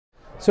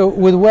So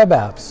with web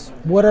apps,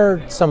 what are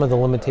some of the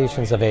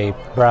limitations of a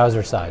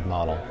browser-side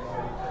model?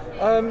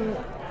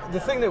 The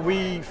thing that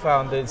we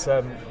found is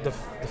the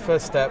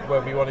first step where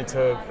we wanted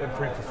to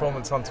improve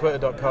performance on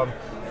Twitter.com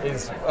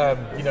is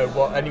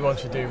what anyone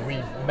should do.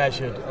 We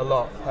measured a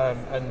lot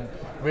and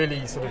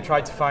really sort of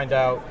tried to find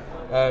out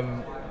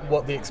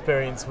what the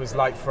experience was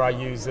like for our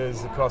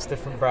users across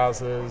different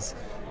browsers,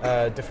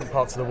 different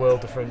parts of the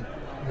world, different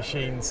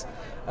machines.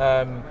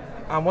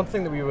 And one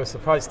thing that we were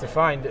surprised to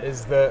find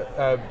is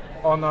that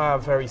on our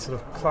very sort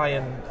of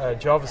client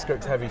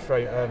JavaScript-heavy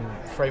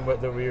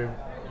framework that we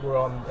were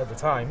on at the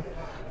time,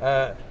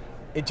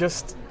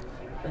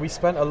 we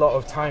spent a lot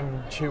of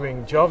time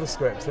chewing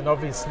JavaScript, and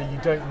obviously you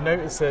don't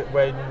notice it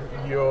when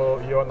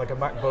you're on like a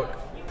MacBook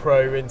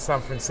Pro in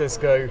San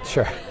Francisco,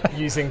 sure,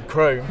 using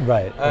Chrome.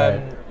 Right.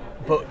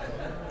 But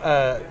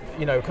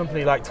a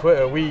company like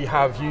Twitter, we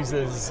have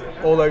users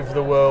all over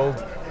the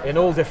world in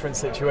all different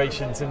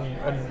situations,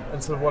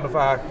 and sort of one of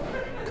our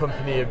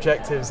company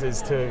objectives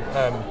is to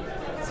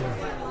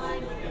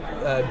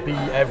be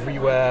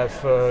everywhere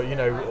for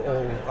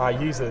all our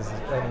users,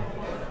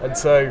 and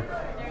so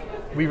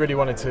we really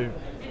wanted to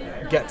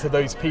get to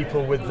those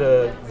people with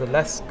the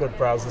less good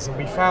browsers, and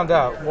we found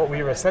out what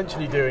we were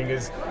essentially doing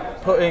is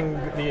putting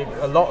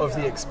a lot of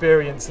the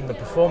experience and the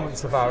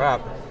performance of our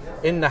app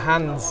in the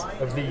hands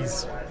of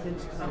these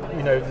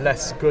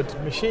less good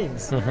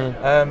machines.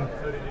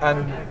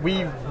 And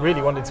we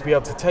really wanted to be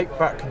able to take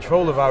back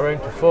control of our own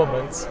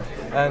performance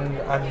and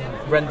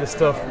render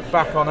stuff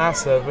back on our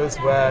servers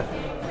where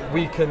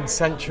we can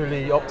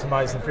centrally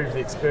optimize and improve the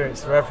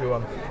experience for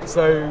everyone.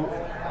 So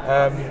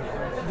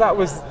that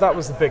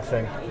was the big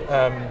thing.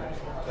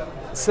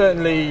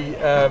 Certainly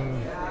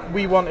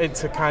we wanted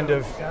to kind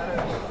of,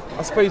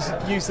 I suppose,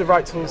 use the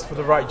right tools for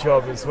the right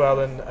job as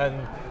well,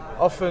 and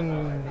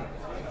often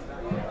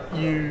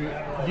you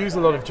use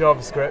a lot of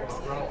JavaScript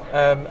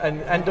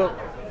and end up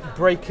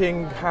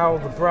breaking how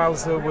the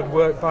browser would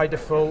work by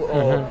default,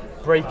 or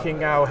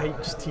breaking how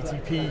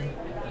HTTP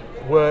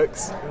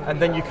works, and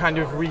then you kind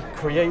of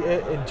recreate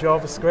it in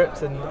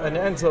JavaScript, and it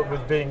ends up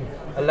with being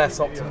a less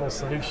optimal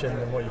solution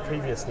than what you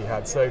previously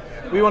had. So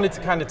we wanted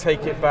to kind of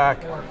take it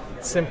back,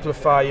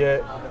 simplify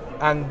it,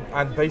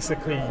 and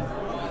basically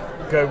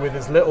go with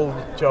as little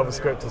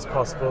JavaScript as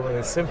possible and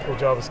as simple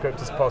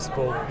JavaScript as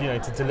possible,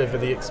 to deliver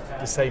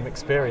the same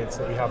experience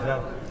that we have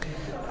now.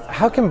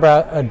 How can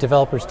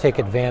developers take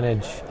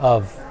advantage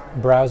of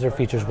browser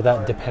features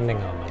without depending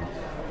on them?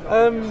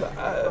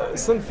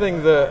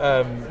 Something that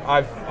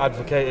I've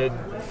advocated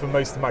for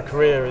most of my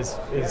career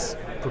is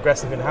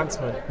progressive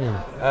enhancement.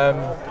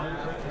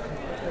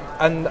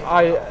 And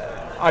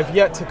I've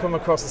yet to come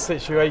across a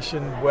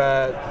situation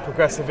where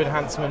progressive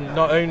enhancement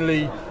not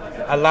only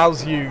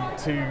allows you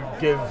to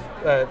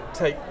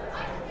take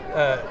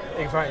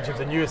advantage of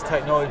the newest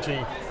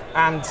technology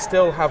and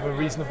still have a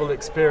reasonable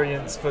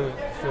experience for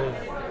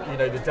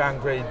the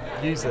downgrade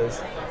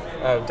users,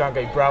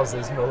 downgrade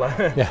browsers more like.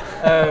 Yeah.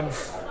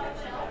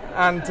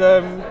 And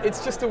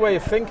it's just a way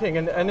of thinking,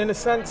 and in a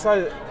sense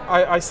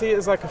I see it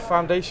as like a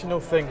foundational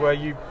thing where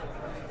you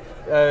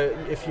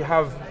if you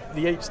have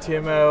the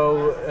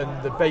HTML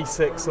and the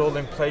basics all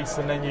in place,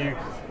 and then you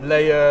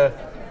layer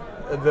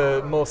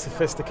the more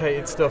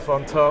sophisticated stuff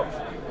on top,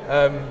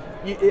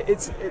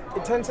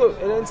 it ends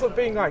up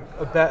being like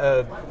a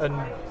better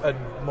and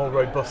more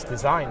robust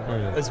design,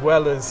 as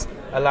well as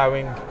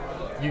allowing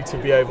you to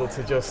be able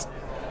to just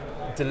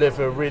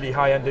deliver really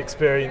high-end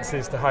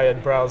experiences to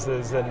high-end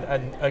browsers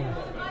and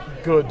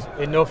good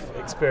enough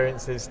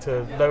experiences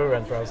to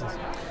lower-end browsers.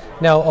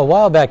 Now, a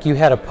while back you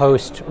had a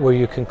post where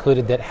you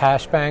concluded that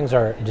hash bangs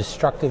are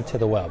destructive to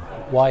the web.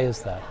 Why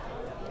is that?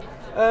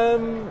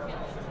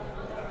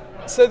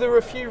 So there are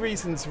a few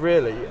reasons,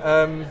 really.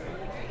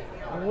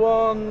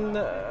 One,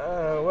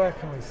 where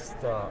can we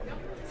start?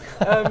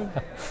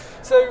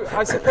 So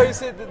I suppose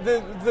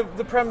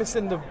the premise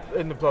in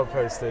the blog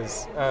post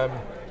is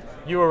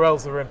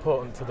URLs are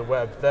important to the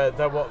web.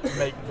 They're what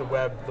make the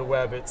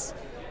web. It's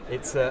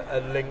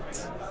a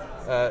linked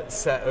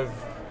set of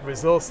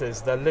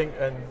resources. They're linked,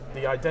 and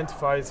the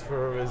identifiers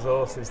for a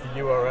resource is the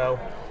URL.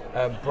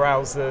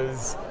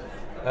 Browsers,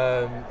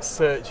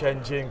 search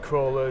engine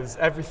crawlers,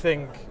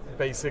 everything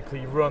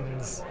basically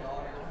runs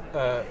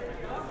with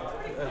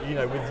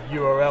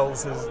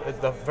URLs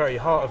at the very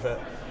heart of it.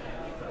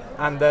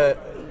 And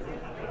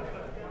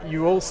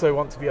you also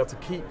want to be able to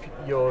keep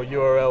your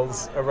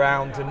URLs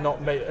around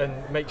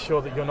and make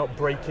sure that you're not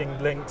breaking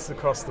links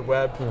across the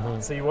web.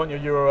 So you want your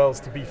URLs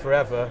to be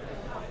forever.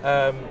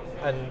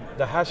 And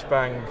the hash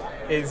bang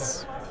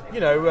is,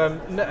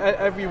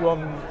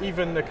 everyone,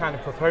 even the kind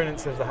of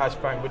proponents of the hash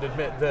bang, would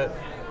admit that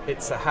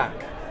it's a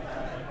hack.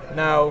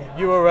 Now,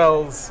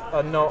 URLs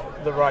are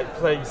not the right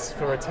place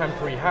for a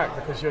temporary hack,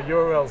 because your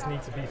URLs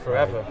need to be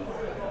forever.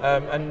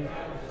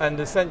 And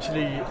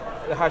essentially,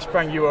 the hash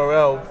bang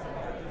URL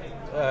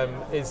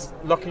is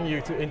locking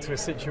you into a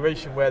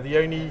situation where the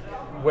only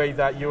way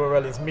that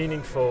URL is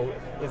meaningful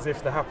is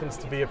if there happens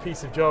to be a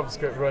piece of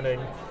JavaScript running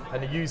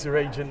and a user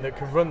agent that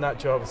can run that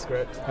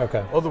JavaScript.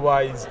 Okay.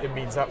 Otherwise, it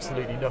means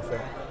absolutely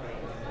nothing.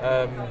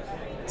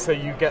 So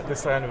you get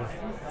this kind of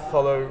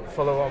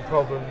follow-on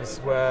problems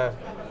where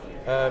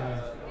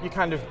you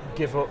kind of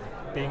give up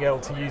being able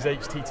to use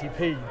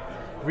HTTP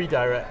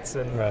redirects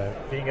and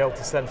being able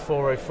to send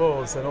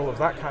 404s and all of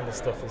that kind of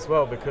stuff as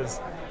well, because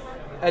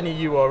any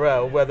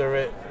URL, whether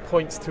it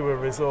points to a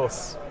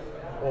resource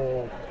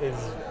or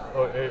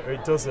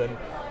it doesn't,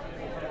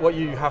 what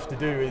you have to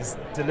do is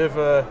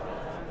deliver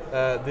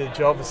the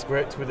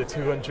JavaScript with a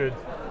 200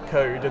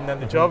 code, and then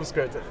the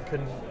JavaScript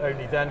can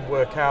only then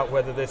work out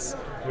whether this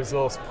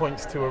resource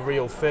points to a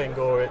real thing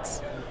or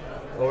it's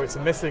a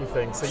missing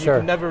thing. So you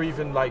can never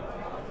even like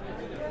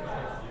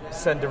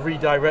send a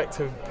redirect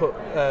to put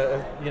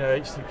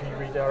HTTP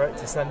redirect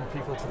to send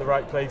people to the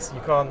right place.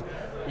 You can't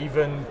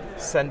even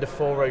send a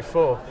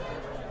 404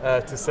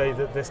 to say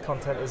that this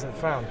content isn't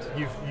found.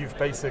 You've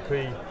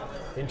basically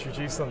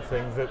introduced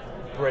something that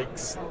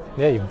breaks.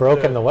 Yeah, you've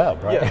broken the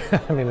web, right? Yeah.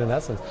 I mean, in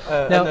essence.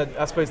 Now, and then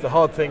I suppose the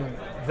hard thing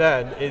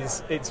then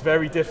is it's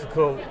very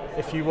difficult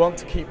if you want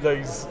to keep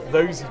those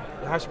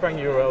hashbang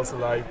URLs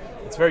alive.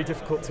 It's very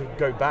difficult to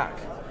go back.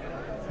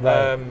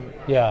 Right.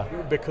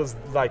 Because,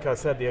 like I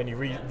said, the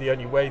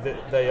only way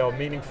that they are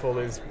meaningful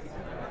is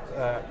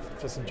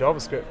for some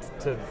JavaScript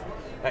to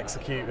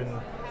execute,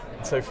 and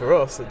so for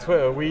us at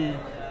Twitter, we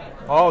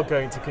are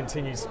going to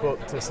continue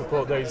to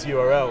support those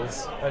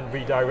URLs and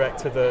redirect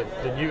to the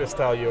newer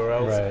style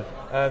URLs.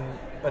 Right.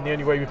 And the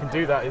only way we can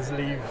do that is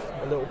leave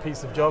a little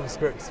piece of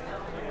JavaScript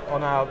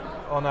on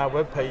our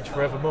web page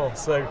forevermore.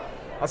 So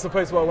I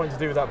suppose what I wanted to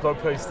do with that blog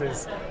post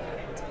is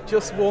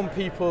just warn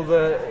people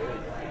that,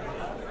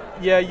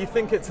 yeah, you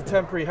think it's a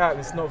temporary hack,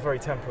 it's not very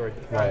temporary.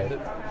 Right.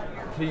 And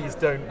please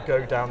don't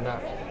go down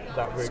that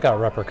route. It's got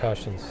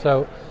repercussions.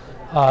 So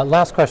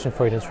last question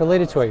for you, and it's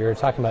related to what you were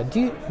talking about.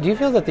 Do you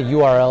feel that the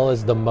URL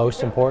is the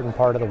most important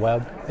part of the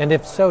web? And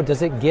if so,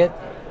 does it get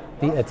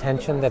the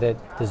attention that it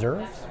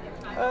deserves?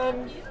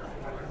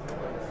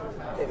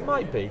 It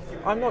might be.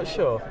 I'm not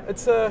sure.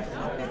 It's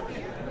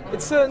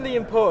certainly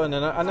important,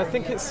 and I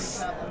think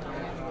it's,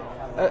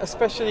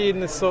 especially in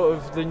the sort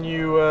of the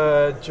new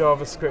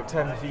JavaScript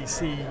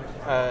MVC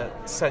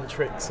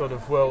centric sort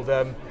of world,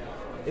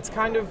 it's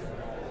kind of,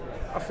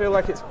 I feel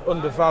like it's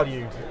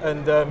undervalued,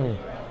 and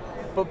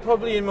but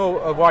probably in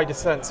a wider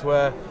sense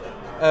where,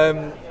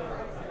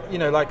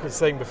 like I was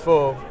saying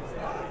before,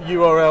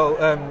 URL,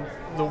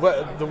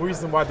 the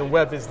reason why the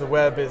web is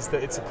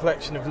that it's a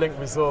collection of linked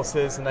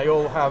resources, and they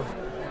all have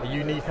a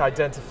unique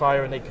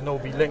identifier, and they can all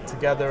be linked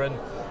together,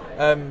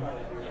 and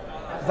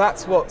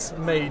that's what's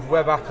made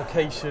web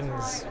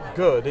applications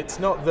good. It's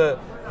not that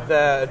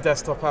they're a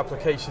desktop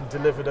application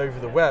delivered over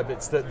the web,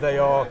 it's that they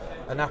are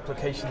an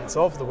application that's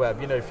of the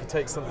web. If you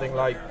take something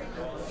like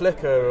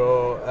Flickr,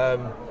 or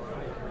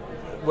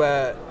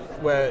where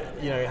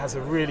it has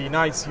a really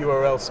nice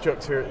URL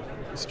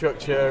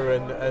structure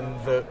and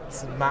that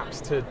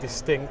maps to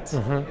distinct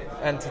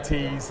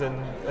entities,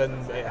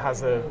 and it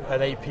has an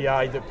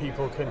API that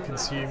people can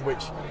consume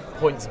which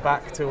points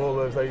back to all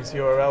of those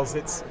URLs.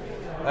 It's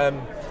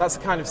that's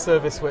the kind of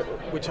service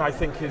which I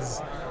think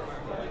is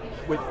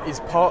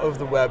part of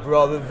the web,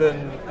 rather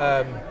than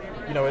a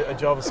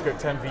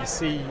JavaScript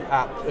MVC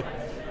app.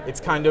 It's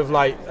kind of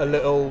like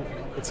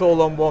it's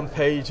all on one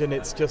page, and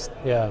it's just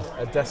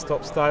a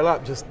desktop style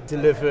app just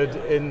delivered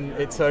in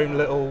its own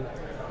little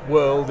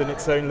world, in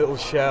its own little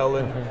shell,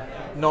 and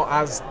not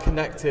as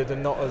connected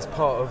and not as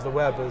part of the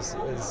web as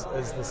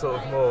the sort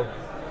of more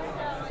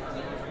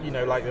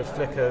like the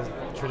Flickr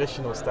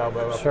traditional style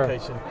web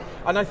application.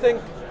 And I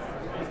think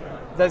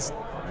there's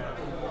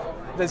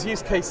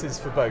use cases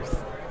for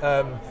both.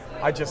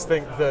 I just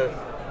think that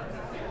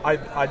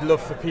I'd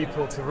love for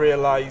people to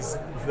realize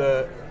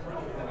that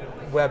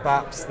web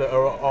apps that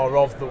are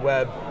of the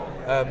web,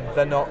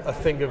 they're not a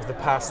thing of the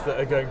past that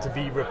are going to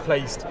be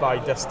replaced by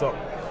desktop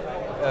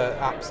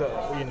apps,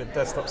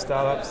 desktop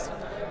style apps.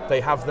 They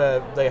have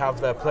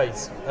their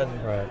place, and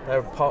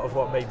they're part of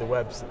what made the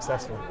web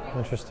successful.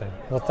 Interesting.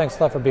 Well, thanks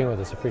a lot for being with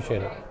us.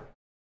 Appreciate it.